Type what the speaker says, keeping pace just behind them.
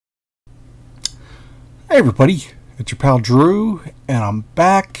Hey everybody, it's your pal Drew, and I'm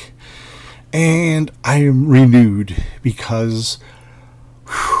back, and I am renewed because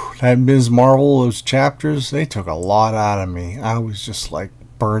that Ms. Marvel, those chapters, they took a lot out of me. I was just like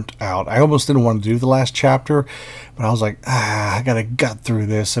burnt out. I almost didn't want to do the last chapter, but I was like, I gotta gut through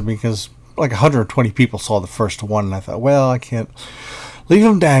this. I mean, because like 120 people saw the first one, and I thought, well, I can't leave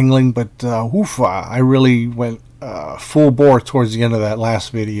them dangling, but I really went full bore towards the end of that last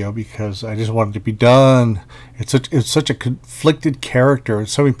video because I just wanted to be done. It's such a conflicted character, and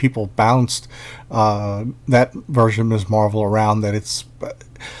so many people bounced that version of Ms. Marvel around that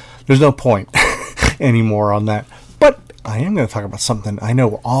there's no point anymore on that. But I am going to talk about something I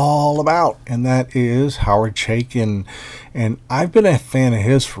know all about, and that is Howard Chaykin. And I've been a fan of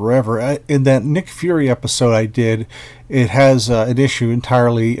his forever. In that Nick Fury episode I did, it has an issue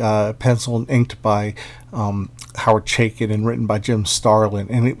entirely pencil and inked by Howard Chaykin and written by Jim Starlin,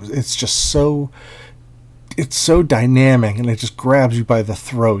 and it's just so dynamic, and it just grabs you by the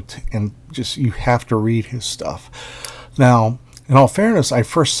throat, and just you have to read his stuff. Now, in all fairness, I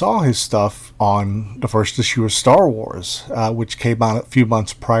first saw his stuff on the first issue of Star Wars, which came out a few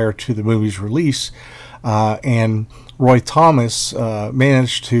months prior to the movie's release, and Roy Thomas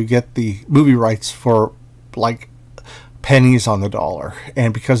managed to get the movie rights for like pennies on the dollar,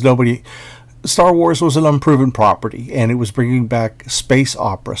 and because Star Wars was an unproven property, and it was bringing back space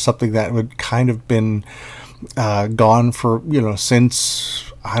opera, something that had kind of been gone for,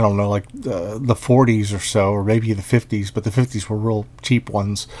 since, I don't know, like the 40s or so, or maybe the 50s, but the 50s were real cheap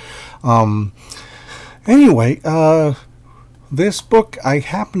ones. Anyway, this book I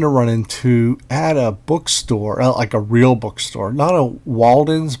happened to run into at a bookstore, like a real bookstore, not a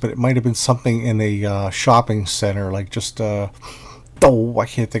Walden's, but it might have been something in a shopping center, like just I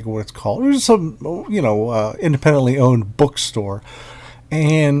can't think of what it's called. It was some, independently owned bookstore.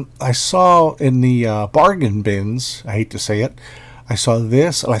 And I saw in the bargain bins, I hate to say it, I saw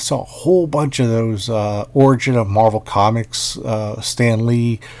this, and I saw a whole bunch of those Origin of Marvel Comics, Stan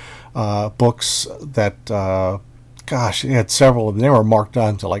Lee books that, gosh, it had several of them. They were marked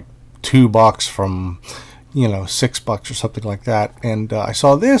down to like $2 from, $6 or something like that. And I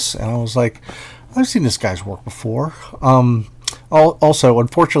saw this, and I was like, I've seen this guy's work before. Also,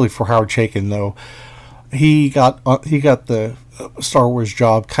 unfortunately for Howard Chaykin, though, he got the Star Wars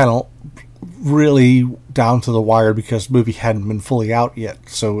job kind of really down to the wire because the movie hadn't been fully out yet.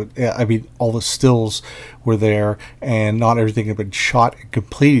 So, I mean, all the stills were there, and not everything had been shot and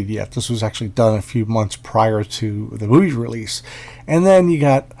completed yet. This was actually done a few months prior to the movie release. And then you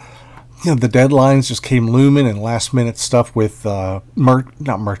got, the deadlines just came looming, and last-minute stuff with not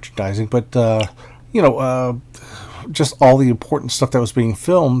merchandising, but, just all the important stuff that was being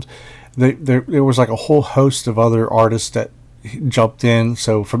filmed. There was like a whole host of other artists that jumped in.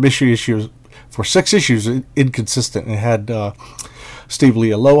 So from issues for 6 issues, inconsistent. It had Steve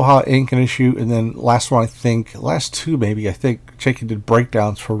Lee Aloha ink an issue, and then last two maybe, I think Chaykin did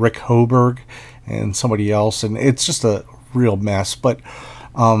breakdowns for Rick Hoberg and somebody else, and it's just a real mess. But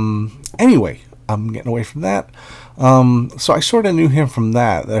anyway, I'm getting away from that. So I sort of knew him from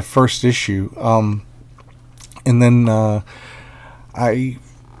that first issue. And then I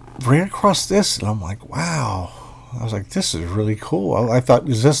ran across this, and I'm like, wow. I was like, this is really cool. I thought,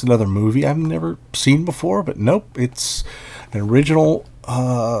 is this another movie I've never seen before? But nope, it's an original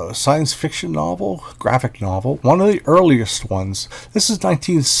science fiction novel, graphic novel, one of the earliest ones. This is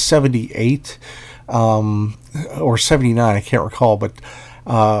 1978 or 79, I can't recall, but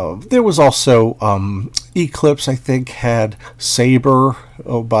there was also Eclipse, I think, had Saber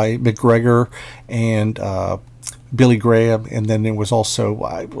by McGregor and Billy Graham, and then there was also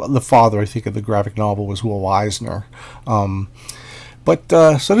the father, I think, of the graphic novel was Will Eisner. So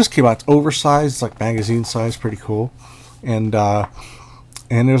this came out, it's oversized, like magazine size, pretty cool, and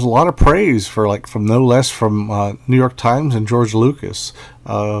there's a lot of praise from no less from New York Times and George Lucas.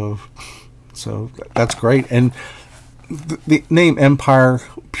 So that's great. And the name Empire,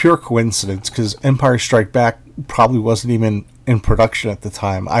 pure coincidence, because Empire Strike Back probably wasn't even in production at the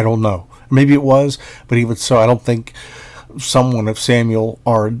time. I don't know. Maybe it was, but even so, I don't think someone of Samuel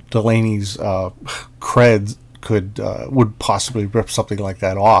R. Delaney's cred would possibly rip something like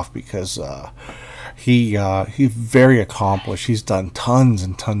that off, because he's very accomplished. He's done tons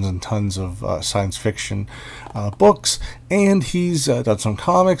and tons and tons of science fiction books, and he's done some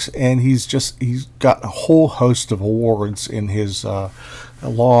comics, and he's got a whole host of awards in his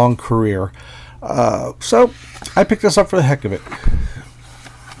long career. So I picked this up for the heck of it.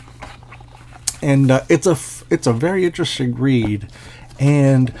 And it's a very interesting read,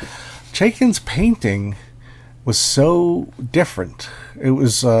 and Chaykin's painting was so different. It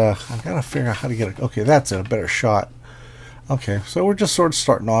was, I gotta figure out how to get it. Okay, that's a better shot. Okay, so we're just sort of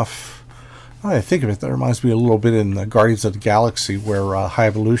starting off. I think of it, that reminds me a little bit in the Guardians of the Galaxy where High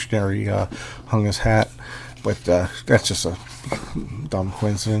Evolutionary hung his hat. But that's just a dumb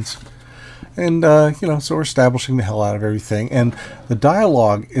coincidence. And, you know, so we're establishing the hell out of everything. And the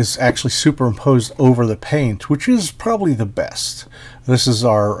dialogue is actually superimposed over the paint, which is probably the best. This is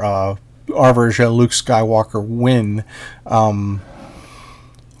our version of Luke Skywalker win. I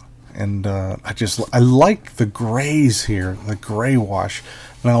like the grays here, the gray wash.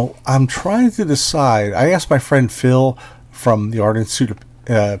 Now, I'm trying to decide. I asked my friend Phil from the Art Institute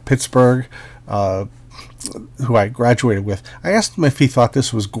of Pittsburgh, who I graduated with. I asked him if he thought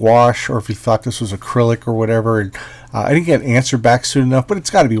this was gouache or if he thought this was acrylic or whatever. And, I didn't get an answer back soon enough, but it's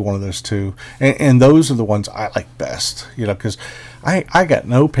got to be one of those two. And those are the ones I like best, you know, because I got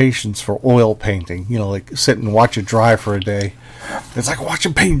no patience for oil painting, you know, like sit and watch it dry for a day. It's like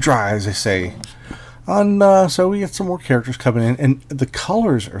watching paint dry, as they say. And so we get some more characters coming in, and the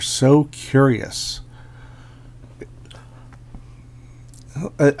colors are so curious.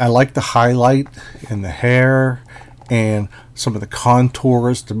 I like the highlight in the hair and some of the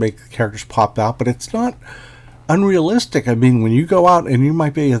contours to make the characters pop out, but it's not unrealistic. I mean, when you go out and you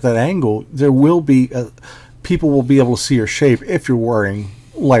might be at that angle, there will be people will be able to see your shape if you're wearing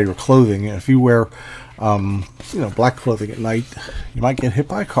lighter clothing. And if you wear, you know, black clothing at night, you might get hit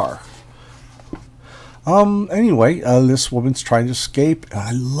by a car. Anyway, this woman's trying to escape.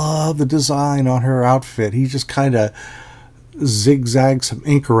 I love the design on her outfit. He just kind of zigzag some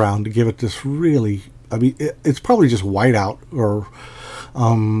ink around to give it this really, I mean, it's probably just whiteout or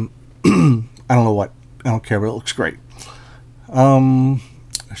I don't know what, I don't care, but it looks great.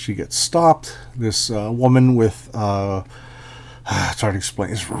 She gets stopped. This woman with it's hard to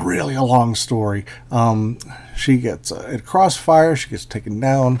explain, it's really a long story. She gets at crossfire, she gets taken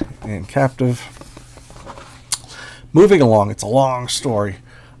down and captive. Moving along, it's a long story.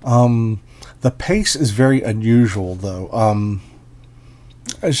 The pace is very unusual, though.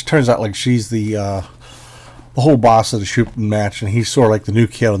 It turns out like she's the whole boss of the shooting match, and he's sort of like the new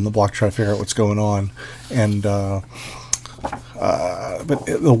kid on the block trying to figure out what's going on. And but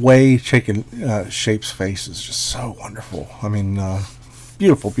the way Chaykin shapes face is just so wonderful. I mean,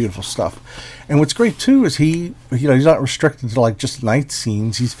 beautiful, beautiful stuff. And what's great too is he's not restricted to like just night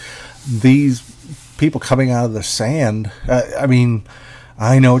scenes. He's these people coming out of the sand. I mean,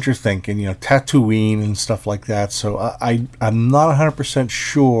 I know what you're thinking, you know, Tatooine and stuff like that. So I'm not 100%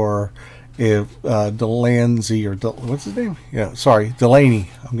 sure if Delancey or what's his name? Yeah, sorry, Delaney.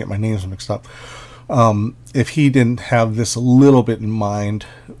 I'm getting my names mixed up. If he didn't have this a little bit in mind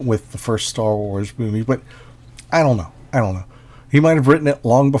with the first Star Wars movie, but I don't know. I don't know. He might have written it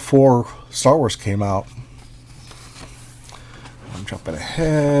long before Star Wars came out. I'm jumping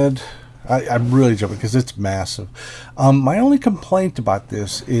ahead. I'm really jumping because it's massive. My only complaint about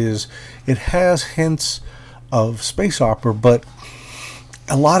this is it has hints of space opera, but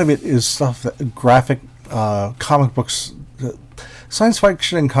a lot of it is stuff that graphic comic books, science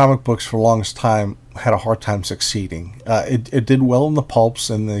fiction and comic books for the longest time had a hard time succeeding. It did well in the pulps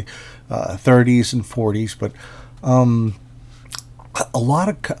in the 30s and 40s, but a lot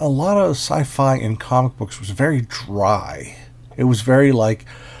of sci-fi and comic books was very dry. It was very like,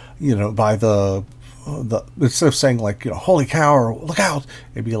 you know, by the instead of saying like, you know, holy cow or look out,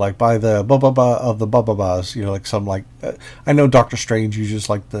 it'd be like by the ba-ba-ba of the ba-ba-bas, you know, like some like I know Doctor Strange uses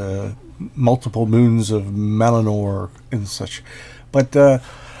like the multiple moons of Melanor and such, but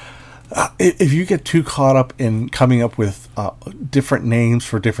if you get too caught up in coming up with different names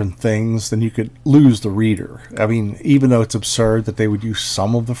for different things, then you could lose the reader. I mean, even though it's absurd that they would use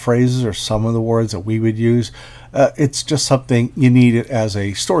some of the phrases or some of the words that we would use, it's just something you need it as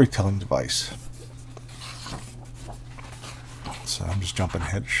a storytelling device. So I'm just jumping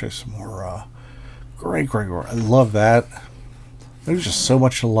ahead to show some more great. I love that. There's just so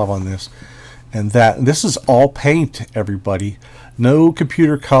much to love on this. And this is all paint, everybody. No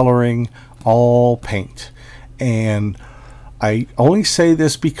computer coloring, all paint. And I only say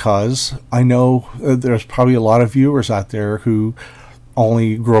this because I know there's probably a lot of viewers out there who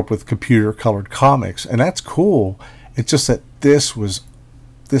only grew up with computer colored comics, and that's cool. It's just that this was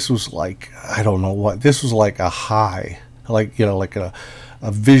like, I don't know what, this was like a high, like, you know, like a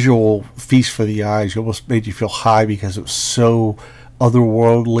visual feast for the eyes. It almost made you feel high because it was so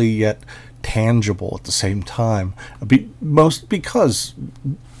otherworldly yet tangible at the same time. Most because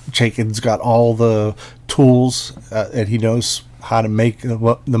Chaykin's got all the tools and he knows how to make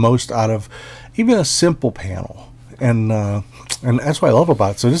the most out of even a simple panel, and that's what I love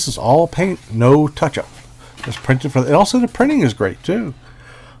about it. So this is all paint, no touch-up. It's printed for, and also the printing is great too,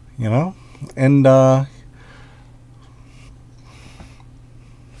 you know. And I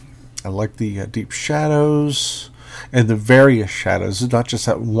like the deep shadows and the various shadows. It's not just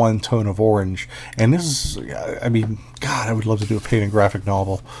that one tone of orange. And this is, I mean, God, I would love to do a paint and graphic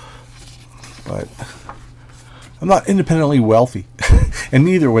novel, but I'm not independently wealthy, and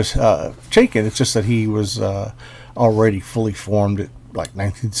neither was Chaykin. It's just that he was already fully formed at like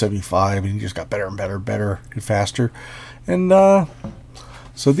 1975, and he just got better and better and better and faster. And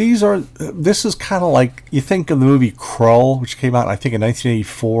so this is kind of like, you think of the movie Krull, which came out I think in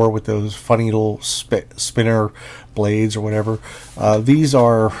 1984 with those funny little spinner blades or whatever. These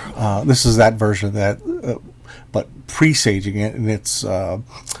are this is that version of that, but presaging it, and it's kind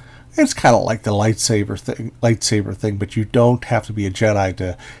of like the lightsaber thing, but you don't have to be a Jedi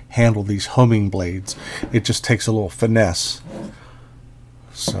to handle these homing blades. It just takes a little finesse.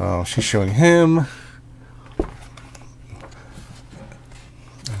 So she's showing him. And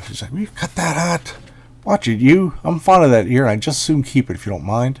she's like, "You cut that out. Watch it, you. I'm fond of that ear. I just soon keep it if you don't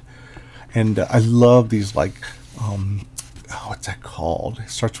mind." And I love these, like, what's that called? It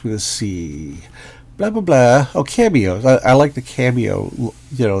starts with a C. Blah blah blah. Oh, cameos. I like the cameo.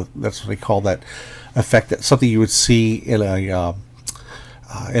 You know, that's what they call that effect. That's something you would see in a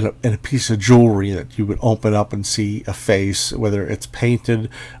piece of jewelry that you would open up and see a face, whether it's painted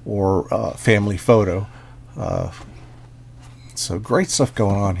or family photo. So great stuff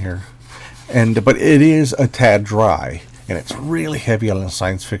going on here, but it is a tad dry, and it's really heavy on the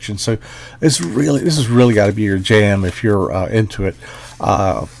science fiction. So this has really got to be your jam if you're into it.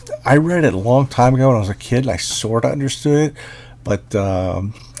 I read it a long time ago when I was a kid, and I sort of understood it, but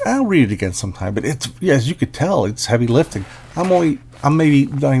I'll read it again sometime. But it's, yeah, as you could tell, it's heavy lifting. I'm maybe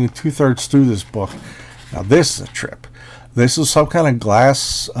not even 2/3 through this book. Now this is a trip. This is some kind of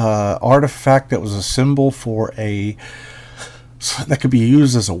glass artifact that was a symbol for that could be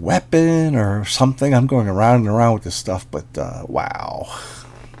used as a weapon or something. I'm going around and around with this stuff, but wow,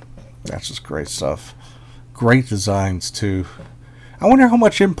 that's just great stuff. Great designs too. I wonder how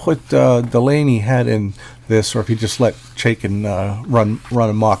much input Delaney had in this, or if he just let Chaykin run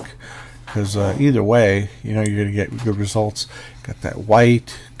amok. Because either way, you know, you're going to get good results. Got that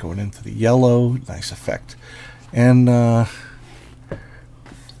white going into the yellow, nice effect. And there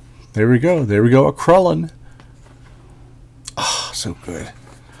we go. There we go. A Krullen. Oh, so good.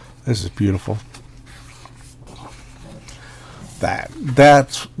 This is beautiful.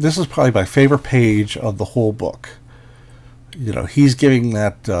 This is probably my favorite page of the whole book. You know, he's giving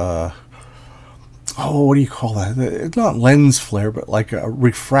that, what do you call that? It's not lens flare, but like a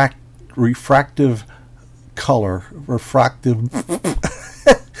refractive color, I'll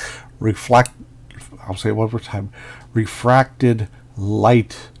say it one more time, refracted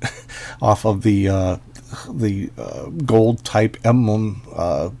light off of the gold type emblem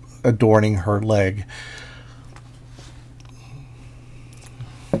adorning her leg.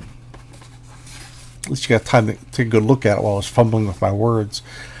 At least you got time to take a good look at it while I was fumbling with my words.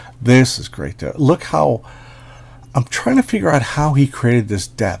 This is great. Look how I'm trying to figure out how he created this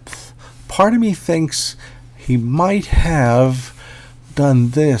depth. Part of me thinks he might have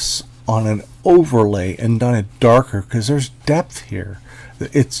done this on an overlay and done it darker, because there's depth here.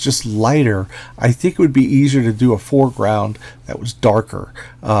 It's just lighter. I think it would be easier to do a foreground that was darker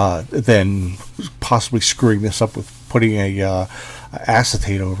than possibly screwing this up with putting a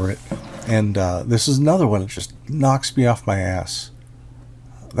acetate over it. And this is another one that just knocks me off my ass.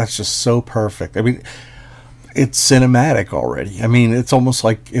 That's just so perfect. I mean, it's cinematic already. I mean, it's almost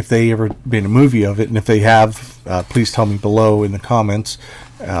like if they ever made a movie of it, and if they have, please tell me below in the comments.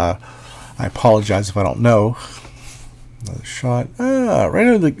 I apologize if I don't know. Another shot. Right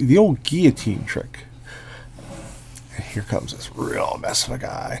under the old guillotine trick. And here comes this real mess of a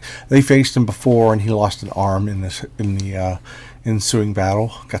guy. They faced him before, and he lost an arm in the ensuing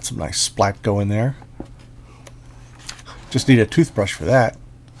battle. Got some nice splat going there. Just need a toothbrush for that.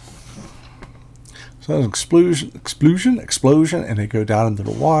 So there's an explosion, and they go down into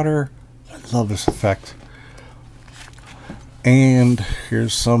the water. I love this effect. And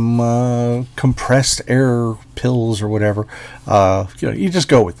here's some compressed air pills or whatever. You know, you just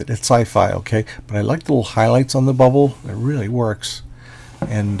go with it. It's sci-fi, okay? But I like the little highlights on the bubble. It really works.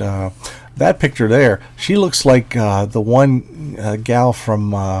 And that picture there, she looks like the one gal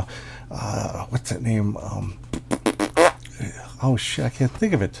from what's that name? Oh shit, I can't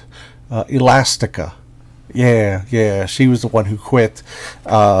think of it. Elastica. Yeah, she was the one who quit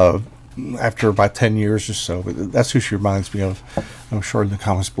after about 10 years or so, but that's who she reminds me of. I'm sure in the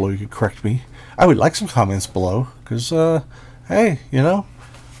comments below you could correct me. I would like some comments below, because hey, you know,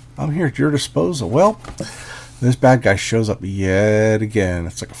 I'm here at your disposal. Well, This bad guy shows up yet again.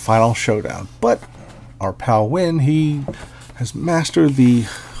 It's like a final showdown. But our pal Win, he has mastered the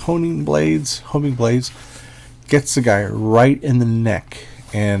homing blades, gets the guy right in the neck.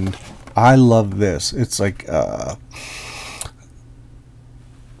 And I love this. It's like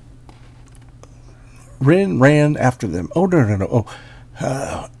Rin ran after them. Oh, no.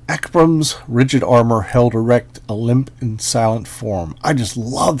 Akram's rigid armor held erect, a limp and silent form. I just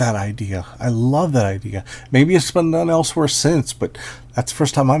love that idea. I love that idea. Maybe it's been done elsewhere since, but that's the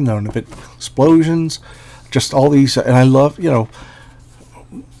first time I've known of it. Explosions, just all these, and I love, you know,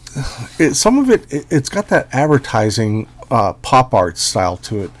 some of it, it's got that advertising pop art style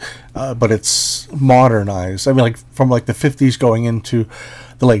to it, but it's modernized. I mean, like from like the 50s going into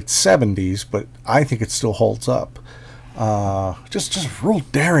the late 70s, but I think it still holds up. Just real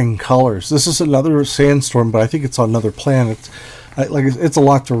daring colors. This is another sandstorm, but I think it's on another planet. It's a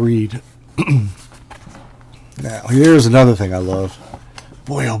lot to read. Now, here's another thing I love.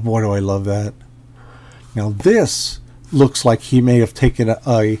 Boy, oh boy, do I love that. Now, this looks like he may have taken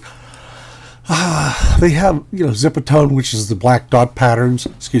they have, you know, Zipatone, which is the black dot patterns,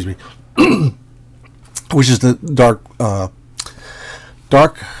 excuse me, which is the dark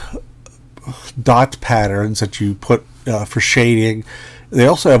dot patterns that you put for shading. They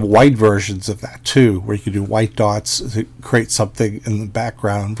also have white versions of that too, where you can do white dots to create something in the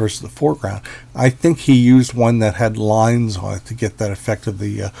background versus the foreground. I think he used one that had lines on it to get that effect of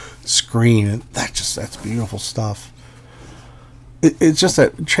the screen, and that's beautiful stuff. It's just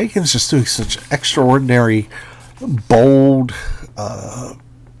that Chaykin's just doing such extraordinary, bold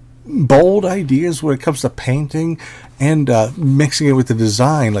ideas when it comes to painting and mixing it with the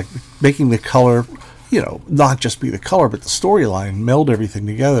design, like making the color, you know, not just be the color, but the storyline, meld everything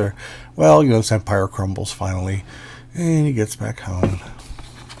together. Well, you know, this empire crumbles finally, and he gets back home.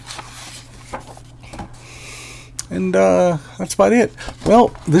 And that's about it.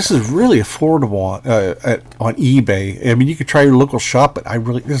 Well, this is really affordable on eBay. I mean, you could try your local shop, but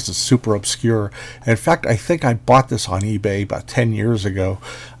this is super obscure. And in fact, I think I bought this on eBay about 10 years ago.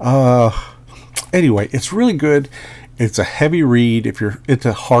 Anyway, it's really good. It's a heavy read if you're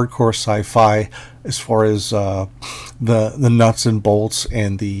into hardcore sci-fi, as far as the nuts and bolts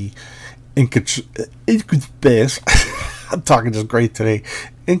and the this. I'm talking just great today.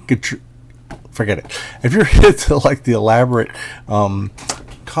 Forget it. If you're into like the elaborate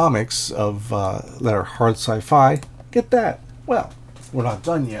comics of that are hard sci-fi, get that. Well, we're not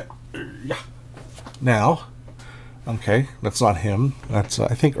done yet. Now, okay, that's not him. That's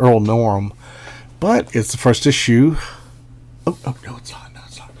I think Earl Norm, but it's the first issue. Oh no, it's not. No,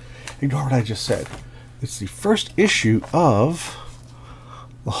 it's not. Ignore what I just said. It's the first issue of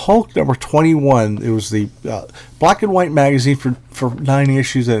the Hulk number 21. It was the black and white magazine for 9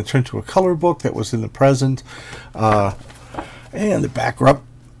 issues, and it turned to a color book that was in the present. And the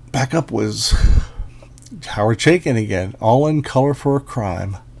backup was Howard Chaykin again, all in color for a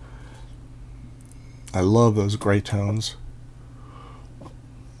crime. I love those gray tones.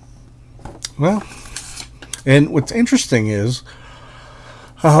 Well, and what's interesting is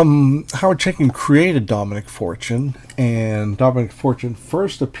Howard Chaykin created Dominic Fortune, and Dominic Fortune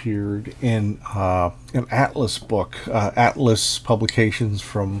first appeared in an Atlas book, Atlas Publications,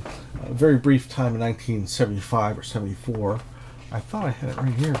 from a very brief time in 1975 or 74. I thought I had it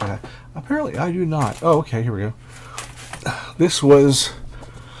right here, but apparently I do not. Oh, okay, here we go.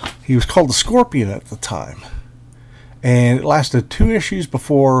 He was called the Scorpion at the time, and it lasted 2 issues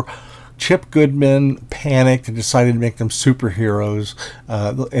before Chip Goodman panicked and decided to make them superheroes,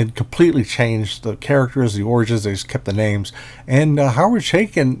 and completely changed the characters, the origins. They just kept the names. And Howard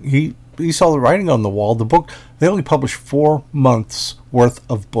Chaykin, he saw the writing on the wall. The book, they only published 4 months worth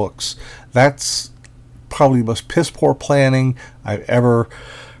of books. That's probably the most piss poor planning I've ever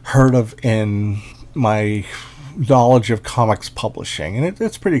heard of in my knowledge of comics publishing, and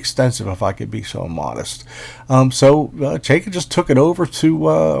it's pretty extensive, if I could be so modest. So Chaykin just took it over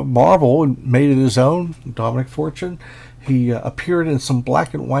to Marvel and made it his own, Dominic Fortune. He appeared in some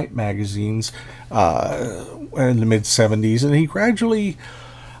black and white magazines in the mid-70s, and he gradually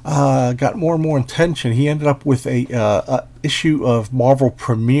got more and more attention. He ended up with a issue of Marvel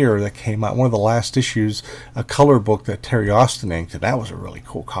Premiere that came out, one of the last issues, a color book that Terry Austin inked, and that was a really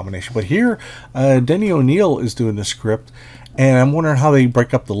cool combination. But here, Denny O'Neil is doing the script, and I'm wondering how they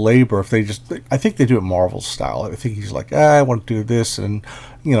break up the labor. If they just, I think they do it Marvel style. I think he's like, I want to do this, and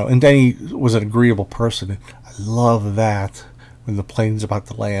you know, and Denny was an agreeable person. I love that when the plane's about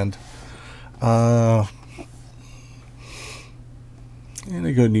to land. And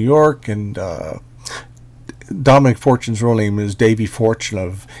they go to New York, and Dominic Fortune's real name is Davy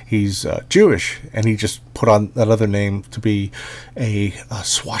Fortune. He's Jewish, and he just put on that other name to be a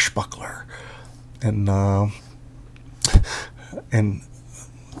swashbuckler. And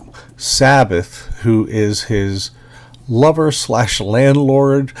Sabbath, who is his lover slash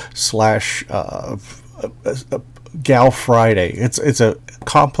landlord slash gal Friday. It's a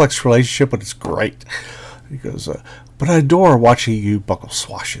complex relationship, but it's great. He goes, but I adore watching you buckle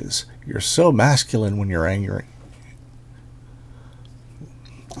swashes. You're so masculine when you're angry.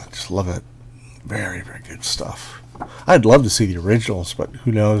 I just love it. Very, very good stuff. I'd love to see the originals, but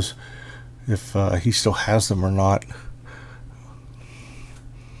who knows if he still has them or not.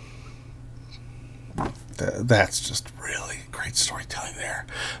 That's just really great storytelling there.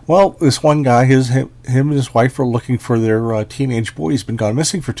 Well, this one guy, him and his wife are looking for their teenage boy. He's been gone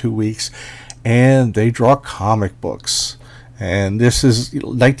missing for 2 weeks, and they draw comic books. And this is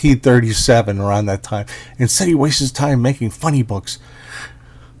 1937, around that time. Instead, he wastes his time making funny books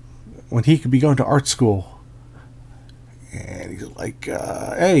when he could be going to art school. And he's like,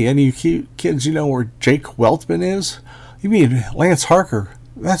 hey, any of you kids, you know where Jake Weltman is? You mean Lance Harker?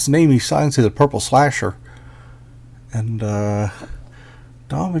 That's the name he signs to the Purple Slasher. And,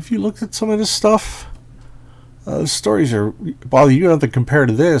 Dom, have you looked at some of this stuff? The stories are, well, you don't have to compare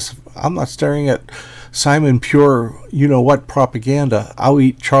to this. I'm not staring at Simon Pure, you-know-what propaganda. I'll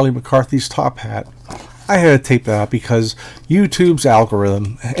eat Charlie McCarthy's top hat. I had to tape that out because YouTube's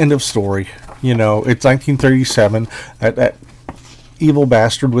algorithm, end of story. You know, it's 1937. That evil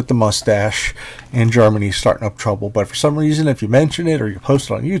bastard with the mustache in Germany starting up trouble. But for some reason, if you mention it or you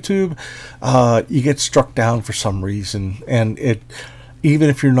post it on YouTube, you get struck down for some reason. And even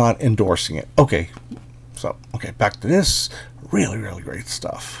if you're not endorsing it. Okay, back to this. Really, really great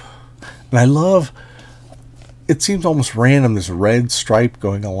stuff. And I love, it seems almost random, this red stripe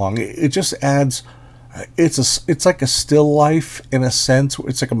going along. It just adds, it's like a still life in a sense.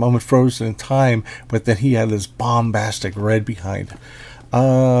 It's like a moment frozen in time, but then he had this bombastic red behind.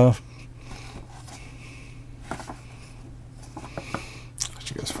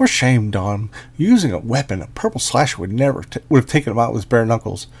 She goes, for shame, Don. Using a weapon, a purple slasher would never would have taken him out with his bare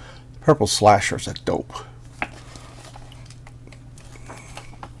knuckles. Purple slasher's a dope.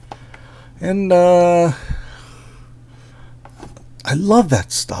 And I love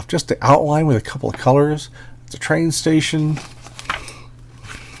that stuff. Just the outline with a couple of colors. It's a train station.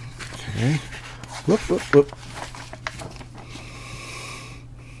 Okay. Whoop, whoop, whoop.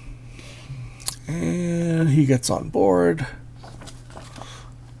 And he gets on board.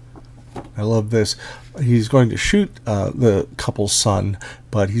 I love this. He's going to shoot the couple's son,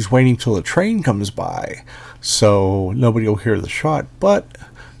 but he's waiting till the train comes by, so nobody will hear the shot. But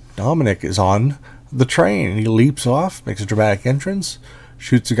Dominic is on the train, and he leaps off, makes a dramatic entrance,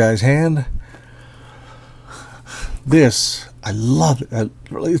 shoots the guy's hand. This, I love it.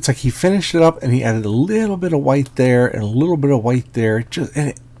 It's like he finished it up, and he added a little bit of white there and a little bit of white there.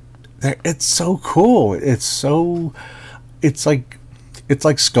 It's so cool. It's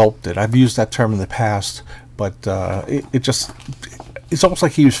like sculpted. I've used that term in the past, but it's almost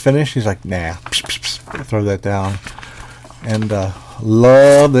like he was finished. He's like, nah, throw that down. And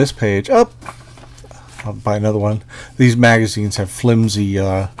love this page. I'll buy another one. These magazines have flimsy,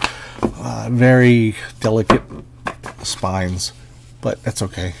 very delicate spines, but that's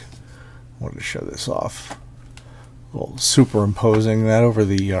okay. I wanted to show this off. A little superimposing that over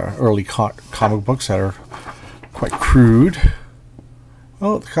the early comic books that are quite crude.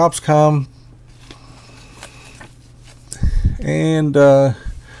 Oh, the cops come, and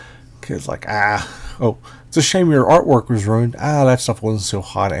kid's like, oh, it's a shame your artwork was ruined. That stuff wasn't so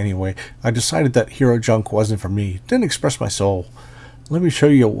hot anyway. I decided that hero junk wasn't for me. Didn't express my soul. Let me show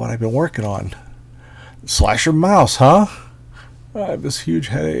you what I've been working on. Slasher mouse, huh? I have this huge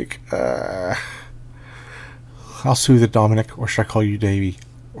headache. I'll soothe it, Dominic, or should I call you Davy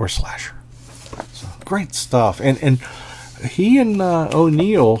or Slasher? So, great stuff, and he and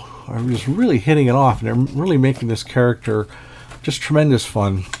O'Neill are just really hitting it off, and they're really making this character just tremendous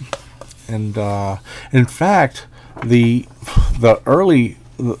fun. And in fact, the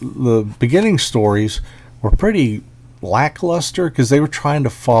beginning stories were pretty lackluster because they were trying to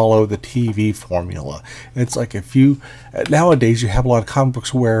follow the TV formula. It's like if you nowadays you have a lot of comic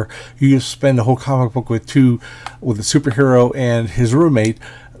books where you just spend a whole comic book with a superhero and his roommate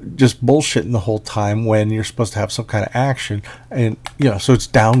just bullshitting the whole time when you're supposed to have some kind of action, and so it's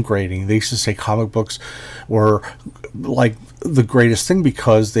downgrading. They used to say comic books were like the greatest thing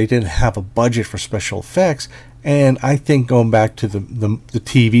because they didn't have a budget for special effects, And I think going back to the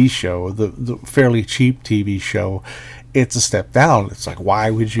TV show, the fairly cheap TV show, it's a step down. It's like, why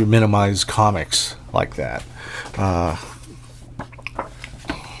would you minimize comics like that?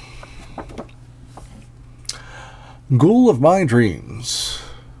 Ghoul of My Dreams.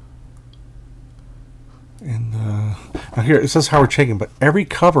 And now here it says Howard Chaykin, but every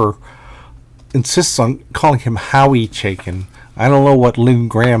cover insists on calling him Howie Chaykin. I don't know what Lynn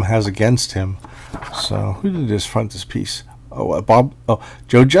Graham has against him. So who did this frontispiece? Oh, Bob. Oh,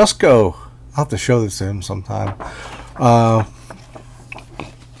 Joe Jusko. I'll have to show this to him sometime. I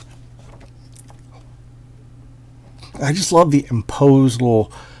just love the imposed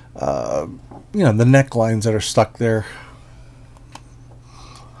little, you know, the necklines that are stuck there.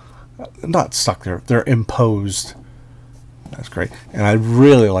 Not stuck there. They're imposed. That's great. And I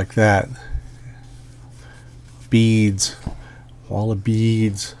really like that. Beads. Wall of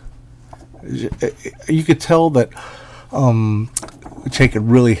beads. You could tell that Chaykin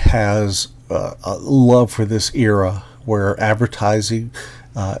really has a love for this era where advertising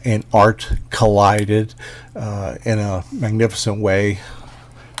and art collided in a magnificent way.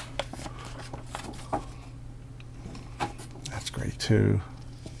 That's great too.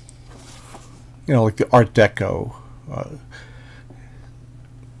 You know, like the Art Deco.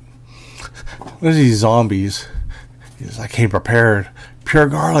 There's these zombies. He's, I came prepared. Pure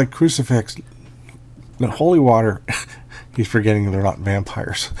garlic, crucifix, no holy water. He's forgetting they're not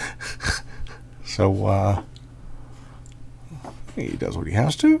vampires. So he does what he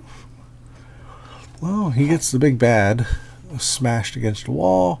has to. Well, he gets the big bad smashed against a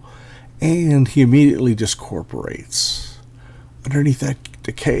wall, and he immediately discorporates. Underneath that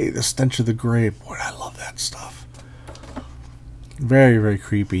decay, the stench of the grave. Boy, I love that stuff. Very, very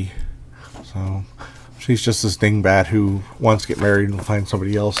creepy. So she's just this dingbat who wants to get married and find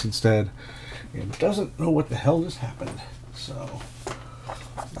somebody else instead, and doesn't know what the hell just happened. So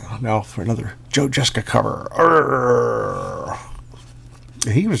now for another Joe Jusko cover. Arrgh.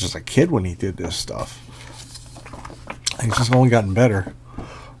 He was just a kid when he did this stuff. He's just only gotten better.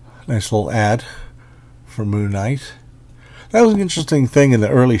 Nice little ad for Moon Knight. That was an interesting thing in the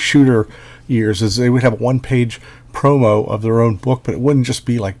early shooter years, is they would have a one-page promo of their own book, but it wouldn't just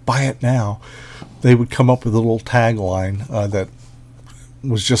be like, buy it now. They would come up with a little tagline that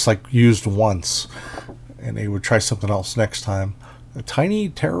was just like used once, and they would try something else next time. A tiny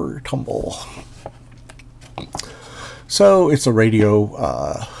terror tumble. So it's a radio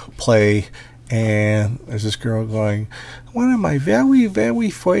play, and there's this girl going, one of my very, very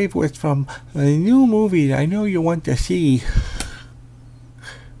favorites from a new movie I know you want to see.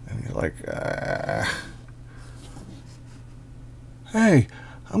 And you're like, hey,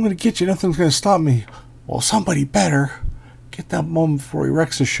 I'm going to get you. Nothing's going to stop me. Well, somebody better. Get that moment before he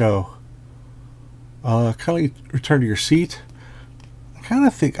wrecks the show. Kindly return to your seat. I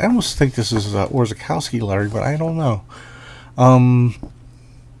almost think this is Orzakowski letter, but I don't know.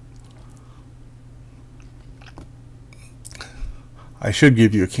 I should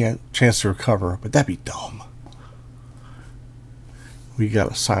give you a chance to recover, but that'd be dumb. We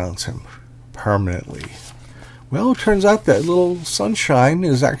gotta silence him permanently. Well, it turns out that little Sunshine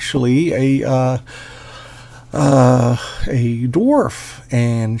is actually a dwarf,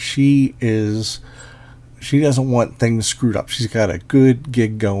 and she doesn't want things screwed up. She's got a good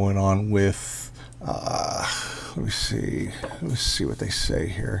gig going on with let me see what they say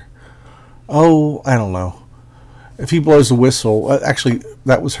here. Oh, I don't know. If he blows the whistle, actually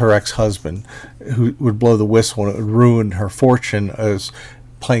that was her ex-husband who would blow the whistle, and it would ruin her fortune as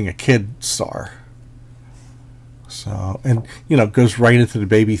playing a kid star. So, and you know, goes right into the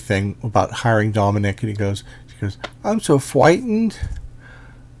baby thing about hiring Dominic, and she goes, I'm so frightened.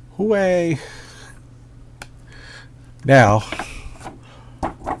 Hooray. Now,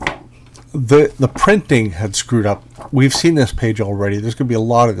 the printing had screwed up. We've seen this page already. There's going to be a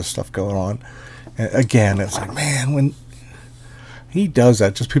lot of this stuff going on. And again, it's like, man, when he does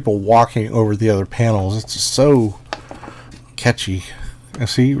that, just people walking over the other panels, it's just so catchy. I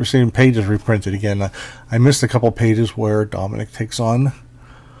see we're seeing pages reprinted again. I missed a couple pages where Dominic takes on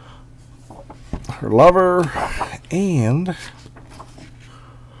her lover, and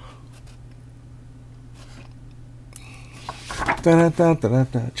I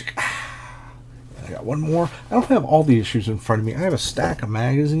got one more. I don't have all the issues in front of me. I have a stack of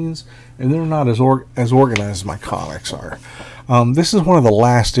magazines, and they're not as organized as my comics are. This is one of the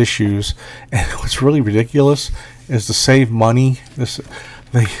last issues, and what's really ridiculous is to save money.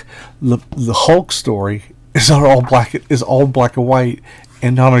 The Hulk story is all black and white,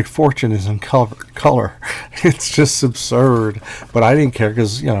 and Dominic Fortune is in color. It's just absurd, but I didn't care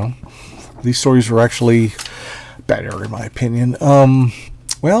because, you know, these stories were actually better, in my opinion.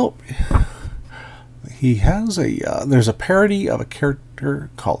 Well, he has a there's a parody of a character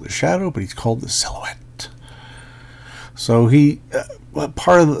called the Shadow, but he's called the Silhouette. So he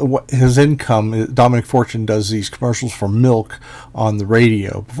part of his income, Dominic Fortune does these commercials for milk on the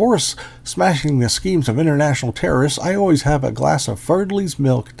radio. Before smashing the schemes of international terrorists, I always have a glass of Ferdley's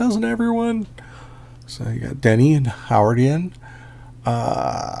milk. Doesn't everyone? So you got Denny and Howard in.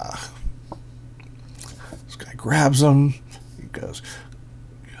 This guy grabs him. He goes,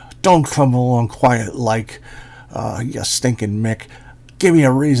 "Don't come along quiet like you stinking Mick. Give me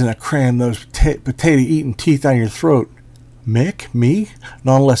a reason to cram those potato-eating teeth down your throat." Mick? Me?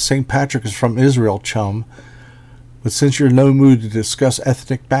 Not unless St. Patrick is from Israel, chum. But since you're in no mood to discuss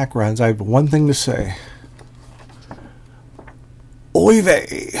ethnic backgrounds, I have one thing to say. Oy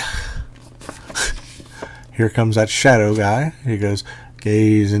vey! Here comes that Shadow guy. He goes,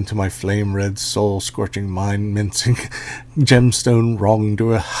 "Gaze into my flame-red soul, scorching mind-mincing gemstone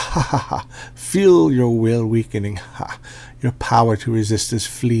wrongdoer. Ha ha ha. Feel your will weakening. Ha. Your power to resist is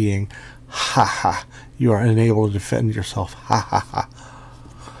fleeing. Ha ha. You are unable to defend yourself. Ha ha ha."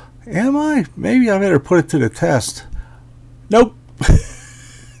 Am I? Maybe I better put it to the test. Nope.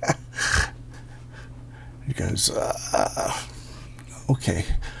 He goes, okay.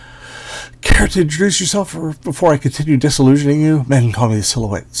 Care to introduce yourself before I continue disillusioning you? Men call me the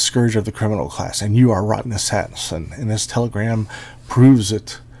Silhouette, scourge of the criminal class, and you are rotten assassin. And this telegram proves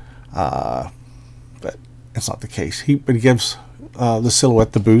it. But it's not the case. But he gives the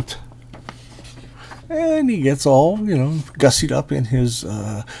Silhouette the boot. And he gets all, gussied up in his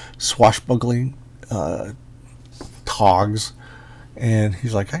swashbuckling togs. And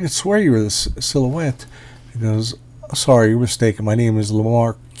he's like, "I could swear you were the Silhouette." He goes, "Sorry, you're mistaken. My name is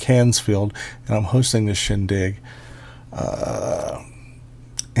Lamar Cansfield, and I'm hosting this shindig."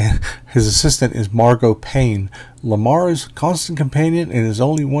 And his assistant is Margot Payne, Lamar's constant companion and is the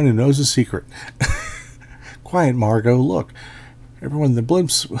only one who knows the secret. Quiet, Margot. Look, everyone, the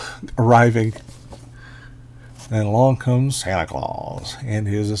blimp's arriving. And along comes Santa Claus and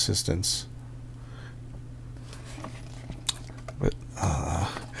his assistants. But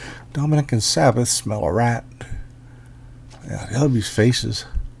Dominic and Sabbath smell a rat. Yeah, they love these faces.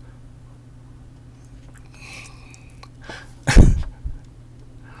 I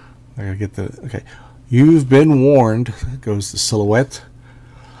gotta get the... Okay. "You've been warned," goes the Silhouette.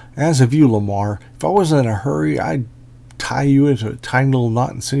 "As have you, Lamar. If I wasn't in a hurry, I'd tie you into a tiny little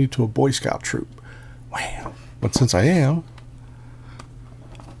knot and send you to a Boy Scout troop." Wham. But since I am,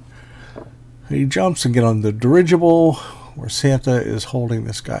 he jumps and gets on the dirigible where Santa is holding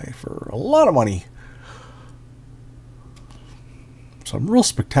this guy for a lot of money. Some real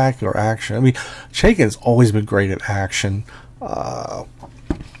spectacular action. I mean, Chaykin's always been great at action.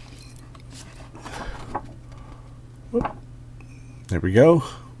 There we go.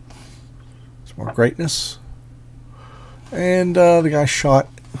 Some more greatness. And the guy shot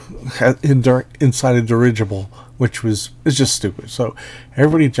inside a dirigible, which is just stupid. So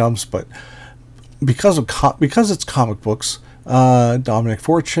everybody jumps, but because it's comic books, Dominic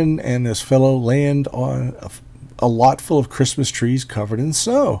Fortune and his fellow land on a lot full of Christmas trees covered in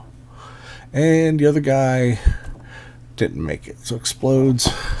snow, and the other guy didn't make it, so explodes.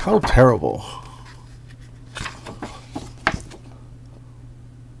 How terrible!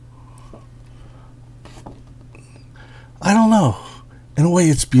 I don't know. In a way,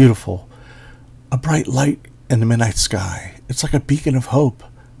 it's beautiful. A bright light in the midnight sky. It's like a beacon of hope,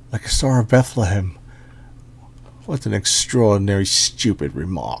 like a star of Bethlehem. What an extraordinary, stupid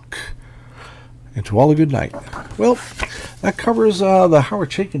remark. And to all a good night. Well, that covers the Howard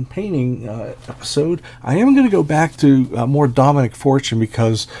Chaykin painting episode. I am going to go back to more Dominic Fortune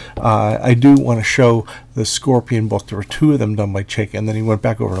because I do want to show the Scorpion book. There were two of them done by Chaykin. And then he went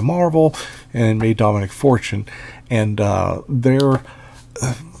back over to Marvel and made Dominic Fortune. And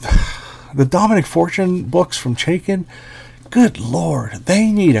the Dominic Fortune books from Chaykin, good Lord,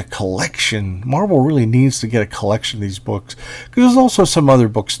 they need a collection. Marvel really needs to get a collection of these books. Because there's also some other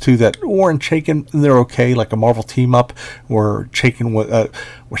books, too, that weren't Chaykin, and they're okay, like a Marvel team-up where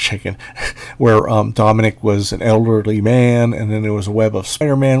where Dominic was an elderly man, and then there was a Web of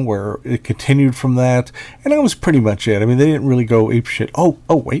Spider-Man where it continued from that, and that was pretty much it. I mean, they didn't really go apeshit. Oh,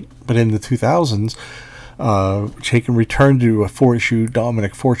 wait, but in the 2000s, Chaykin returned to a 4-issue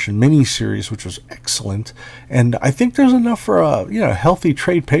Dominic Fortune miniseries, which was excellent, and I think there's enough for a healthy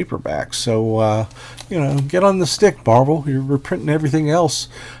trade paperback. So get on the stick, Marvel. You're reprinting everything else.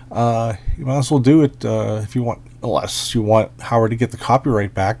 You might as well do it if you want, unless you want Howard to get the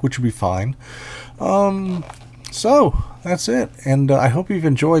copyright back, which would be fine. So that's it, and I hope you've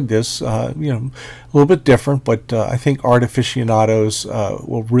enjoyed this. A little bit different, but I think art aficionados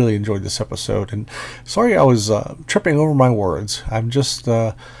will really enjoy this episode. And sorry I was tripping over my words. I'm just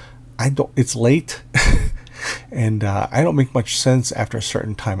I don't. It's late, and I don't make much sense after a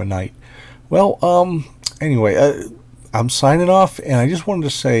certain time of night. Well, anyway, I'm signing off, and I just wanted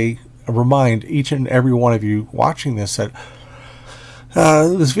to say, remind each and every one of you watching this that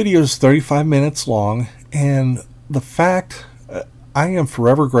this video is 35 minutes long, and the fact I am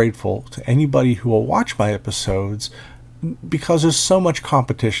forever grateful to anybody who will watch my episodes, because there's so much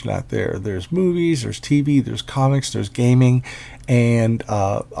competition out there. There's movies, there's TV, there's comics, there's gaming, and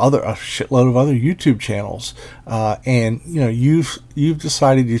a shitload of other YouTube channels. And you've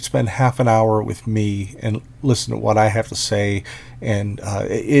decided you'd spend half an hour with me and listen to what I have to say, and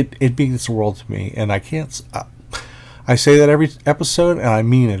it means the world to me. And I can't. I say that every episode, and I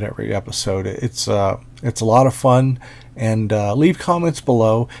mean it every episode. It's a lot of fun. And leave comments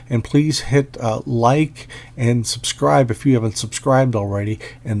below, and please hit like and subscribe if you haven't subscribed already,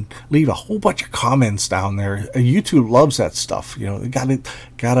 and leave a whole bunch of comments down there. YouTube loves that stuff.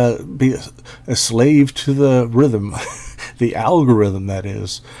 Gotta be a slave to the rhythm, the algorithm, that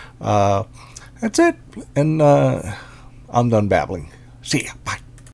is. That's it, and I'm done babbling. See ya. Bye.